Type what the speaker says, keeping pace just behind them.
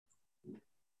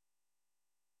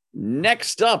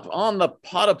Next up on the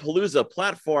Podapalooza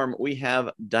platform, we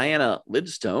have Diana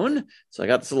Lidstone. So I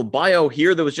got this little bio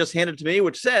here that was just handed to me,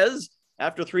 which says,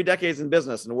 after 3 decades in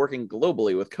business and working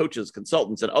globally with coaches,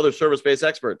 consultants, and other service-based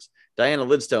experts, Diana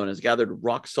Lidstone has gathered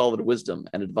rock-solid wisdom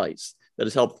and advice that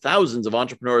has helped thousands of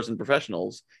entrepreneurs and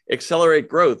professionals accelerate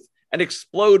growth and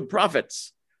explode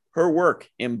profits. Her work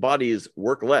embodies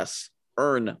work less,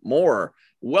 earn more.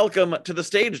 Welcome to the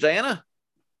stage, Diana.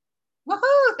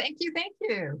 Woohoo! Thank you. Thank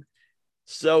you.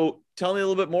 So tell me a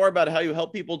little bit more about how you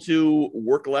help people to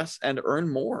work less and earn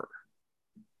more.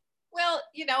 Well,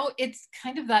 it's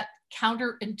kind of that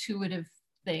counterintuitive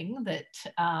thing that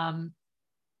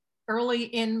early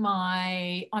in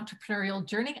my entrepreneurial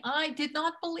journey, I did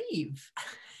not believe.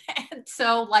 And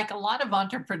so, like a lot of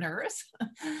entrepreneurs,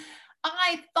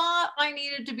 I thought I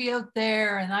needed to be out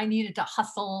there and I needed to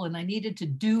hustle and I needed to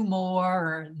do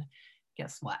more. And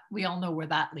guess what? We all know where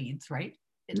that leads, right?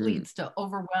 It leads to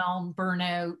overwhelm,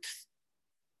 burnout,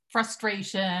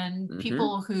 frustration,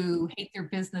 people who hate their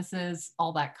businesses,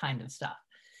 all that kind of stuff.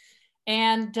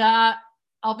 And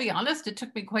I'll be honest, it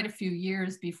took me quite a few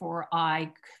years before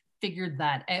I figured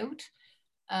that out.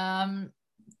 I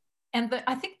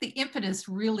think the impetus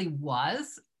really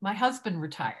was my husband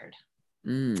retired.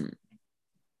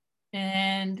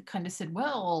 And kind of said,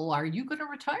 well, are you going to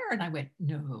retire? And I went,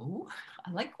 no,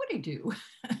 I like what I do.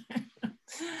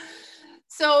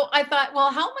 So I thought, well,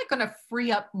 how am I going to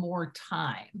free up more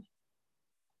time?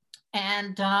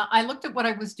 And I looked at what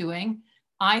I was doing.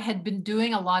 I had been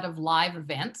doing a lot of live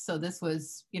events. So this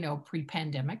was,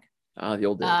 pre-pandemic. The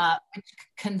old days. Which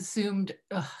consumed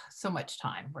so much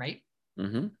time, right?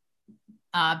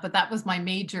 But that was my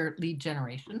major lead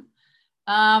generation.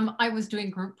 I was doing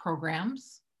group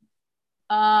programs.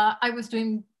 I was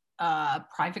doing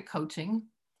private coaching,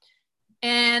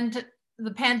 and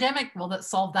the pandemic, well, that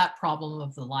solved that problem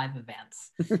of the live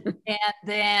events. And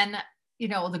then,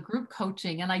 the group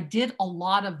coaching, and I did a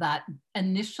lot of that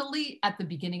initially at the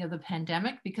beginning of the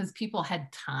pandemic because people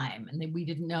had time and we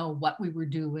didn't know what we were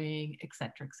doing, et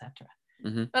cetera, et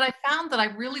cetera. But I found that I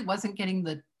really wasn't getting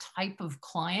the type of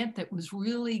client that was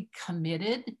really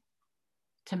committed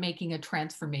to making a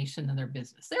transformation in their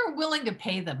business. They were willing to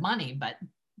pay the money, but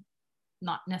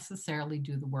not necessarily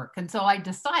do the work. And so I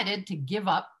decided to give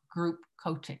up group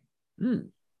coaching.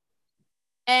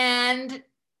 And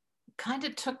kind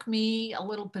of took me a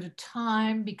little bit of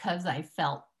time because I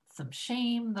felt some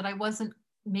shame that I wasn't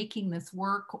making this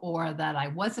work or that I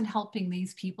wasn't helping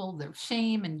these people. There's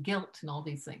shame and guilt and all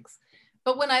these things.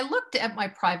 But when I looked at my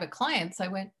private clients, I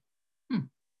went,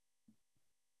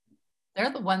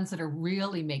 they're the ones that are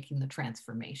really making the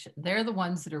transformation. They're the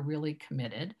ones that are really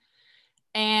committed.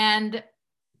 And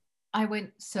I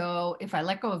went, so if I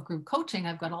let go of group coaching,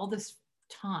 I've got all this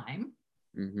time.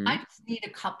 I just need a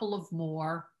couple of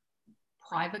more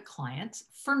private clients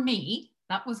for me.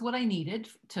 That was what I needed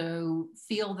to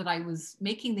feel that I was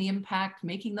making the impact,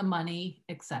 making the money,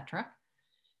 etc.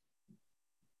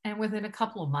 And within a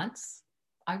couple of months,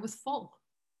 I was full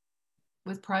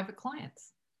with private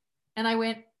clients. And I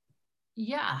went,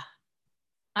 yeah,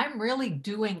 I'm really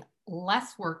doing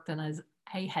less work than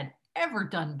I had ever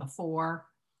done before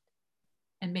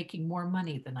and making more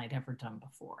money than I'd ever done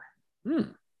before.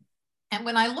 And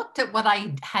when I looked at what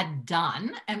I had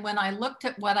done and when I looked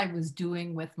at what I was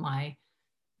doing with my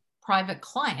private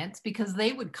clients, because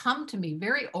they would come to me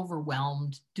very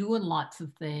overwhelmed, doing lots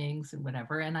of things and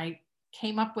whatever. And I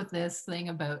came up with this thing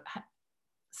about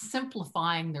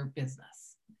simplifying their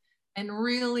business. And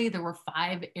really, there were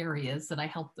 5 areas that I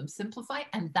helped them simplify.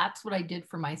 And that's what I did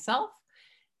for myself.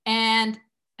 And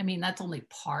I mean, that's only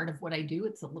part of what I do.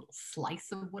 It's a little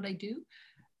slice of what I do.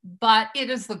 But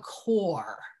it is the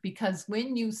core, because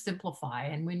when you simplify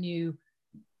and when you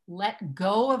let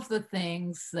go of the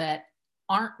things that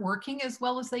aren't working as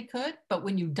well as they could, but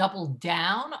when you double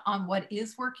down on what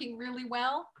is working really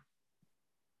well,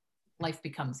 life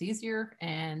becomes easier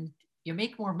and you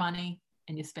make more money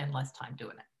and you spend less time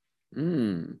doing it.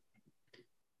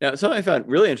 Now, something I found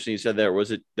really interesting you said there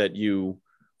was it that you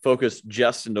focused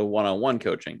just into one-on-one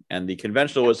coaching. And the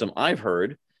conventional wisdom I've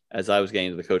heard as I was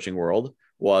getting into the coaching world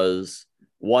was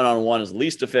one-on-one is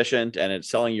least efficient and it's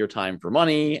selling your time for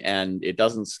money and it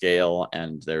doesn't scale.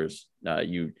 And there's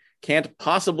you can't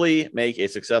possibly make a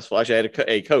successful, actually I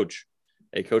had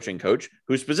a coaching coach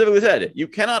who specifically said, you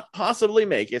cannot possibly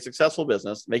make a successful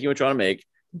business, making what you want to make,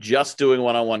 just doing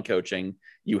one-on-one coaching.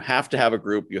 You have to have a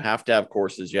group, you have to have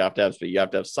courses, you have to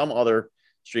have some other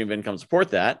stream of income support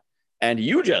that. And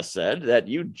you just said that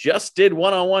you just did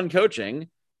one-on-one coaching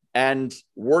and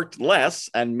worked less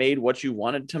and made what you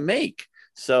wanted to make.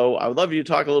 So I would love you to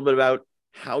talk a little bit about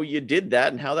how you did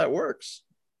that and how that works.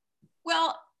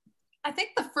 Well, I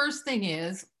think the first thing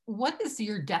is, what is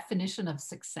your definition of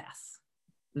success?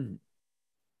 Mm-hmm.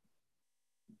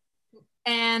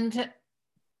 And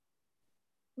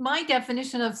my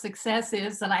definition of success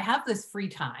is that I have this free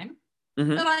time,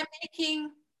 Mm-hmm. that I'm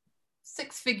making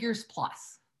 6 figures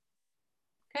plus.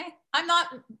 Okay. I'm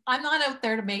not out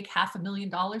there to make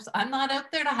 $500,000. I'm not out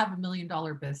there to have $1 million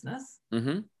business.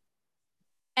 Mm-hmm.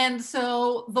 And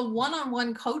so the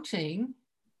one-on-one coaching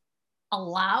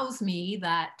allows me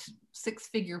that 6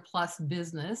 figure plus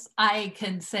business. I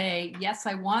can say, yes,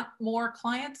 I want more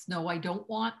clients. No, I don't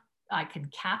want. I can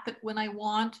cap it when I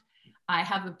want. I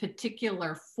have a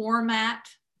particular format.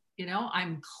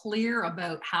 I'm clear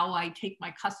about how I take my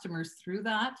customers through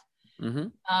that. Mm-hmm.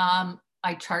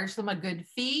 I charge them a good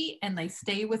fee and they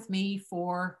stay with me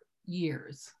for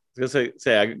years. I was gonna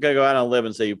say I gotta go out on a limb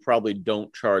and say you probably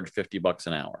don't charge $50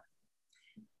 an hour.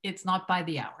 It's not by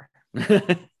the hour.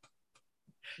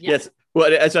 Yes. Well,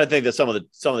 that's I think that some of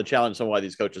the challenge, some of why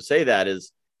these coaches say that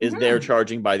is they're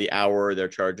charging by the hour, they're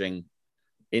charging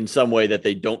in some way that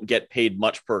they don't get paid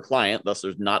much per client, thus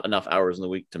there's not enough hours in the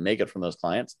week to make it from those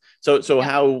clients. So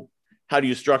how do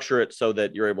you structure it so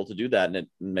that you're able to do that and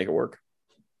make it work?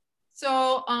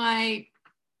 So I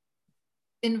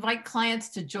invite clients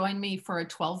to join me for a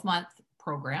 12-month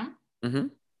program. Mm-hmm.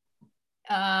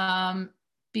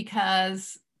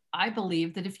 Because I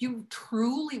believe that if you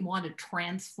truly want to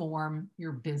transform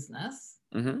your business,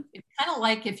 Mm-hmm. it's kind of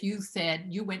like if you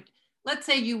said let's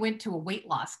say you went to a weight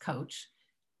loss coach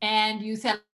and you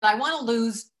said, I want to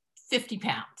lose 50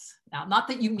 pounds. Now, not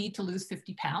that you need to lose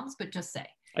 50 pounds, but just say.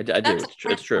 I do.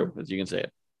 It's true. As you can say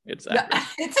it. It's accurate.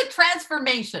 It's a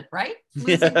transformation, right?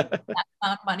 Losing that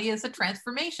amount of money is a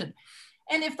transformation.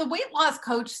 And if the weight loss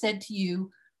coach said to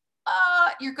you,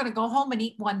 you're going to go home and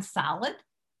eat one salad,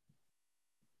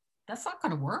 that's not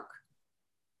going to work.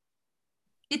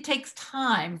 It takes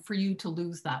time for you to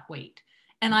lose that weight.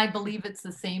 And I believe it's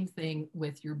the same thing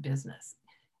with your business.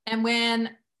 And when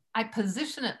I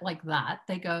position it like that,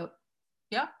 they go,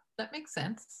 yeah, that makes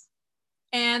sense.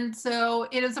 And so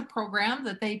it is a program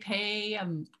that they pay, a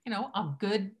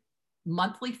good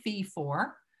monthly fee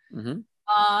for.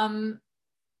 Mm-hmm.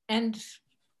 And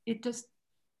it just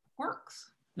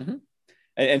works. Mm-hmm.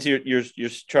 And so you're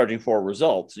charging for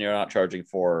results and you're not charging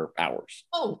for hours.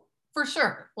 Oh, for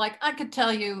sure. Like I could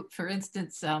tell you, for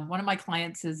instance, one of my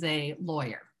clients is a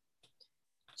lawyer.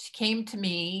 She came to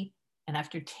me, and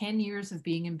after 10 years of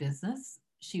being in business,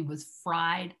 she was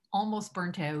fried, almost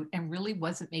burnt out, and really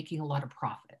wasn't making a lot of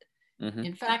profit. Mm-hmm.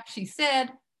 In fact, she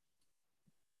said,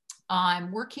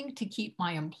 I'm working to keep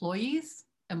my employees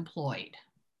employed.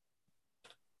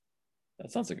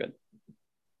 That sounds good.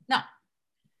 No,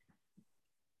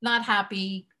 not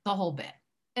happy, the whole bit.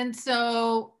 And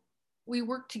so we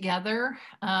worked together.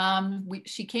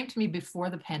 She came to me before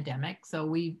the pandemic. So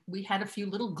we had a few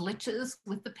little glitches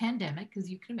with the pandemic, as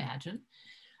you can imagine.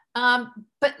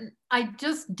 But I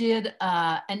just did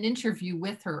an interview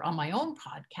with her on my own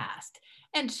podcast,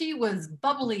 and she was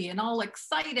bubbly and all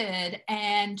excited.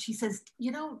 And she says,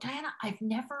 Diana, I've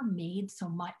never made so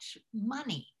much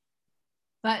money,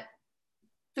 but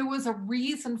there was a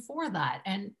reason for that.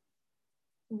 And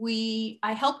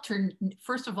I helped her,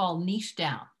 first of all, niche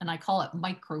down, and I call it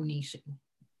micro niching,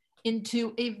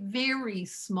 into a very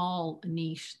small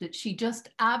niche that she just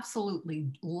absolutely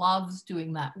loves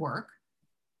doing that work.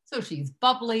 So she's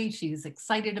bubbly, she's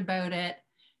excited about it.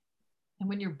 And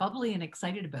when you're bubbly and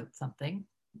excited about something,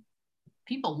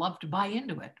 people love to buy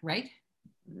into it, right?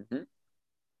 Mm-hmm.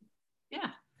 Yeah.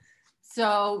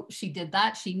 So she did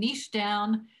that. She niched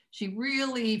down. She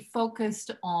really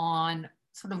focused on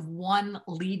sort of one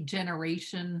lead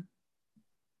generation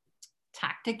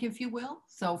tactic, if you will.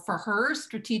 So for her,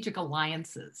 strategic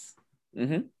alliances.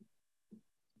 Mm-hmm.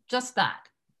 Just that.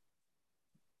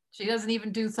 She doesn't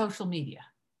even do social media.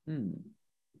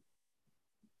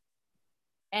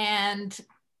 And,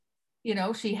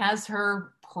 she has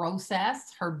her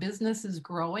process. Her business is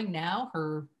growing now.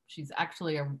 She's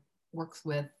actually works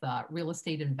with real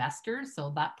estate investors.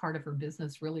 So that part of her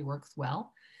business really works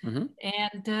well. Mm-hmm.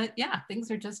 And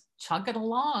things are just chugging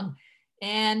along.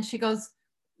 And she goes,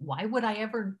 why would I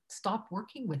ever stop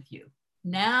working with you?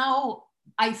 Now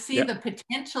I see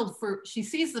she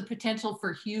sees the potential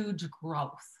for huge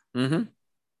growth, mm-hmm.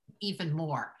 even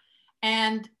more.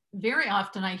 And very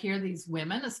often I hear these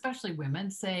women, especially women,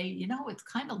 say, it's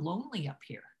kind of lonely up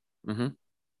here. Mm-hmm.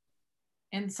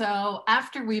 And so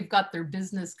after we've got their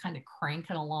business kind of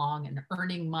cranking along and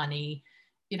earning money,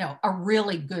 a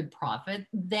really good profit,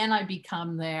 then I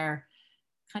become their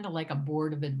kind of like a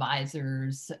board of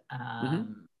advisors,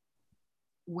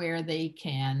 where they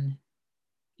can,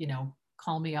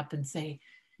 call me up and say,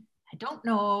 I don't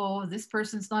know, this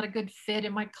person's not a good fit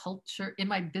in my culture, in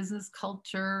my business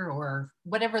culture, or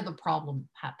whatever the problem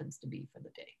happens to be for the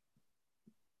day.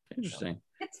 Interesting.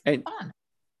 So it's and, fun.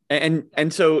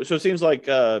 And so it seems like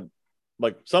some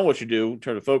of what you do in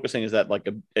terms of focusing is that like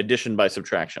addition by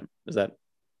subtraction. Is that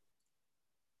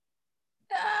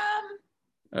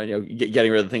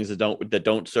getting rid of the things that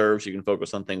don't serve, so you can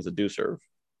focus on things that do serve?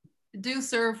 Do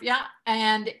serve, yeah.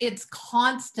 And it's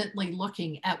constantly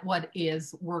looking at what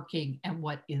is working and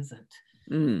what isn't.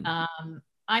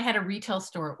 I had a retail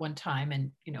store at one time,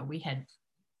 and we had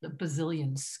a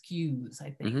bazillion SKUs, I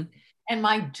think. And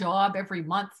my job every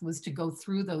month was to go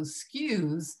through those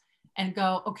SKUs and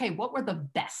go, okay, what were the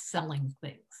best selling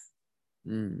things?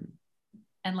 And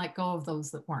let go of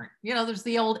those that weren't. There's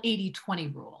the old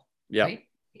 80-20 rule, right?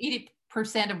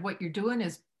 80% of what you're doing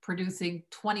is producing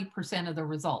 20% of the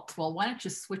results. Well, why don't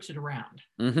you switch it around?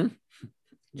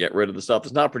 Get rid of the stuff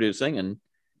that's not producing and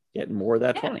get more of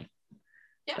that 20.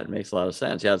 Yeah. That makes a lot of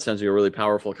sense. Yeah, it sounds like a really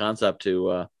powerful concept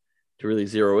to really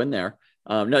zero in there.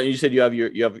 No, you said you have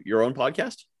your own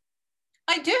podcast?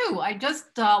 I do. I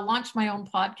just launched my own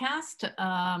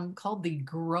podcast called the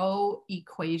Grow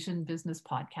Equation Business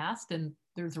Podcast. And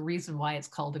there's a reason why it's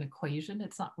called an equation.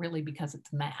 It's not really because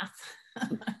it's math,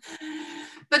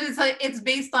 but it's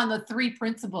based on the 3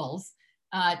 principles.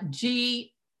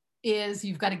 G is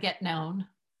you've got to get known.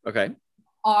 Okay.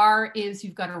 R is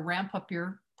you've got to ramp up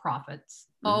your profits.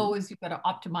 O is you've got to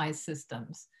optimize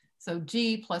systems. So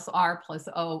G plus R plus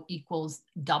O equals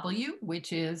W,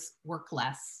 which is work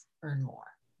less, earn more.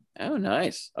 Oh,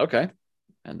 nice. Okay.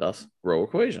 And thus Grow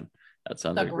Equation. That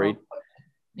sounds like a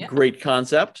great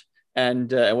concept.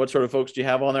 And what sort of folks do you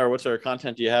have on there? What sort of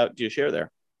content do you share there?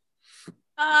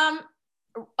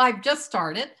 I've just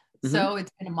started, so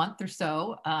it's been a month or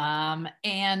so. So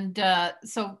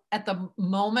at the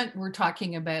moment, we're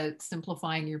talking about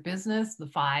simplifying your business, the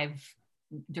 5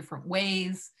 different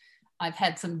ways. I've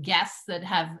had some guests that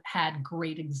have had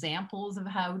great examples of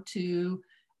how to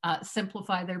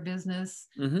simplify their business.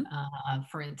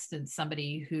 For instance,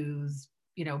 somebody who's,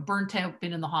 burnt out,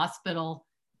 been in the hospital,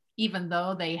 even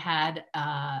though they had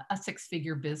a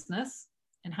 6-figure business,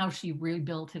 and how she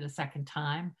rebuilt it a second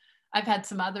time. I've had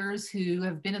some others who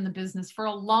have been in the business for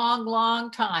a long,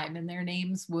 long time, and their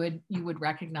names you would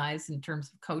recognize in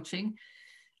terms of coaching,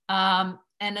 and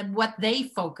what they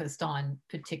focused on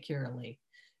particularly.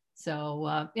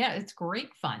 So it's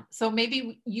great fun. So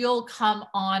maybe you'll come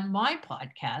on my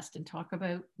podcast and talk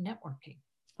about networking.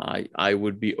 I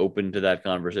would be open to that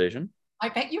conversation. I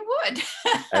bet you would.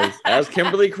 as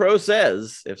Kimberly Crow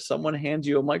says, if someone hands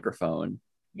you a microphone,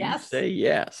 you say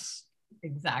yes.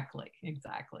 Exactly.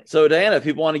 So Diana, if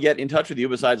people want to get in touch with you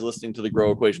besides listening to the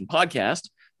Grow Equation podcast,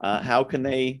 how can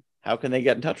they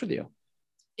get in touch with you?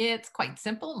 It's quite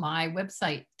simple. My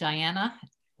website, Diana,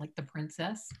 like the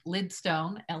princess,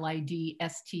 Lidstone,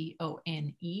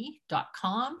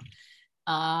 LIDSTONE.com.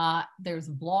 There's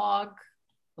a blog,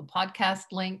 the podcast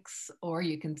links, or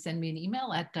you can send me an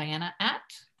email at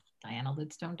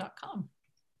diana@dianalidstone.com.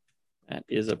 That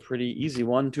is a pretty easy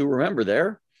one to remember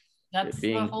there. That's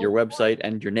being your website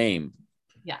and your name.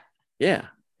 Yeah.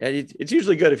 It's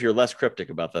usually good if you're less cryptic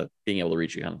about the being able to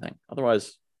reach you kind of thing.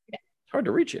 Otherwise, it's hard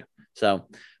to reach you. So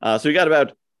we got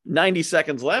about 90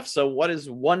 seconds left. So what is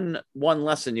one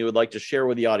lesson you would like to share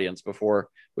with the audience before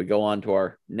we go on to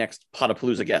our next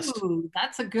Podapalooza guest? Ooh,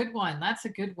 that's a good one.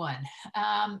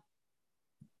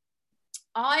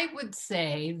 I would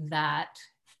say that,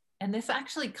 and this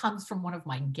actually comes from one of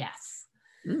my guests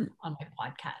on my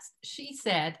podcast. She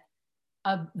said,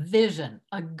 a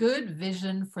good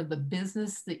vision for the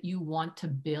business that you want to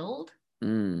build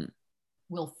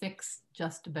will fix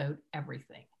just about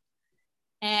everything.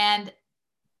 And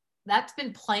that's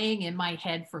been playing in my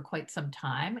head for quite some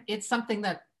time. It's something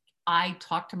that I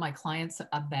talk to my clients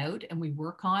about and we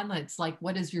work on. It's like,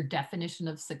 what is your definition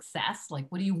of success? Like,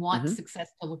 what do you want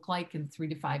success to look like in 3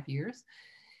 to 5 years?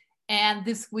 And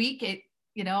this week,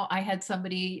 I had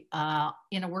somebody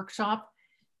in a workshop,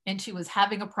 and she was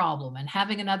having a problem and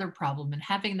having another problem and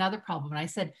having another problem. And I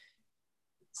said,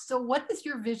 so what is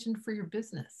your vision for your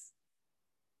business?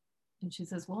 And she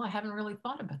says, well, I haven't really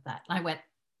thought about that. And I went,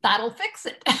 that'll fix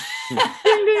it. Ding,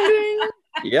 ding, ding.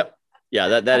 Yep.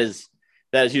 Yeah, that is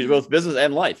huge, both business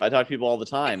and life. I talk to people all the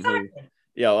time who,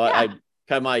 I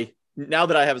now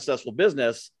that I have a successful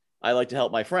business, I like to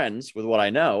help my friends with what I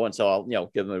know. And so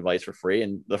I'll, give them advice for free.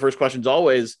 And the first question is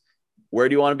always, where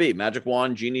do you want to be? Magic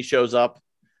wand, genie shows up.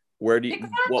 What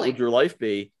would your life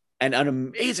be? And an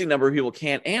amazing number of people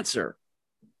can't answer.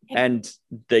 And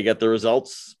they get the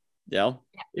results.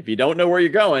 If you don't know where you're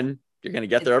going, you're going to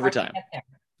get there every time.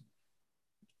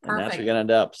 And that's where Perfect. you're going to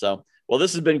end up. So, well,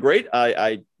 this has been great.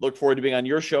 I look forward to being on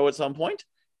your show at some point.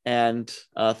 And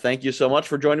thank you so much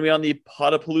for joining me on the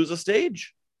Podapalooza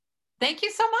stage. Thank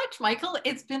you so much, Michael.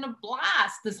 It's been a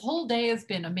blast. This whole day has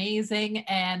been amazing.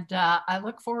 And I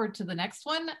look forward to the next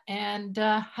one and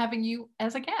having you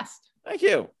as a guest. Thank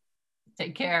you.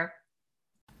 Take care.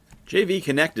 JV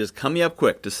Connect is coming up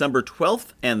quick, December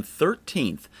 12th and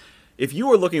 13th. If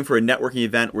you are looking for a networking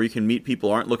event where you can meet people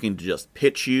who aren't looking to just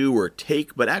pitch you or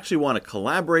take, but actually want to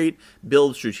collaborate,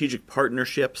 build strategic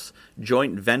partnerships,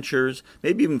 joint ventures,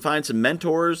 maybe even find some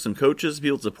mentors, some coaches,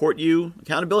 people to support you,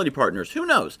 accountability partners, who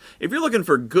knows? If you're looking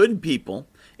for good people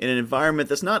in an environment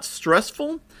that's not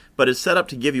stressful, but is set up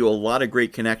to give you a lot of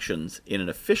great connections in an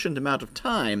efficient amount of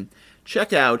time,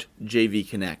 check out JV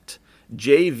Connect.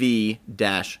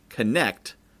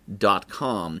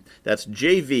 jv-connect.com. That's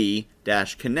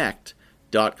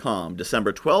jv-connect.com.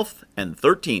 December 12th and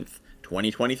 13th,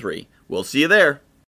 2023. We'll see you there.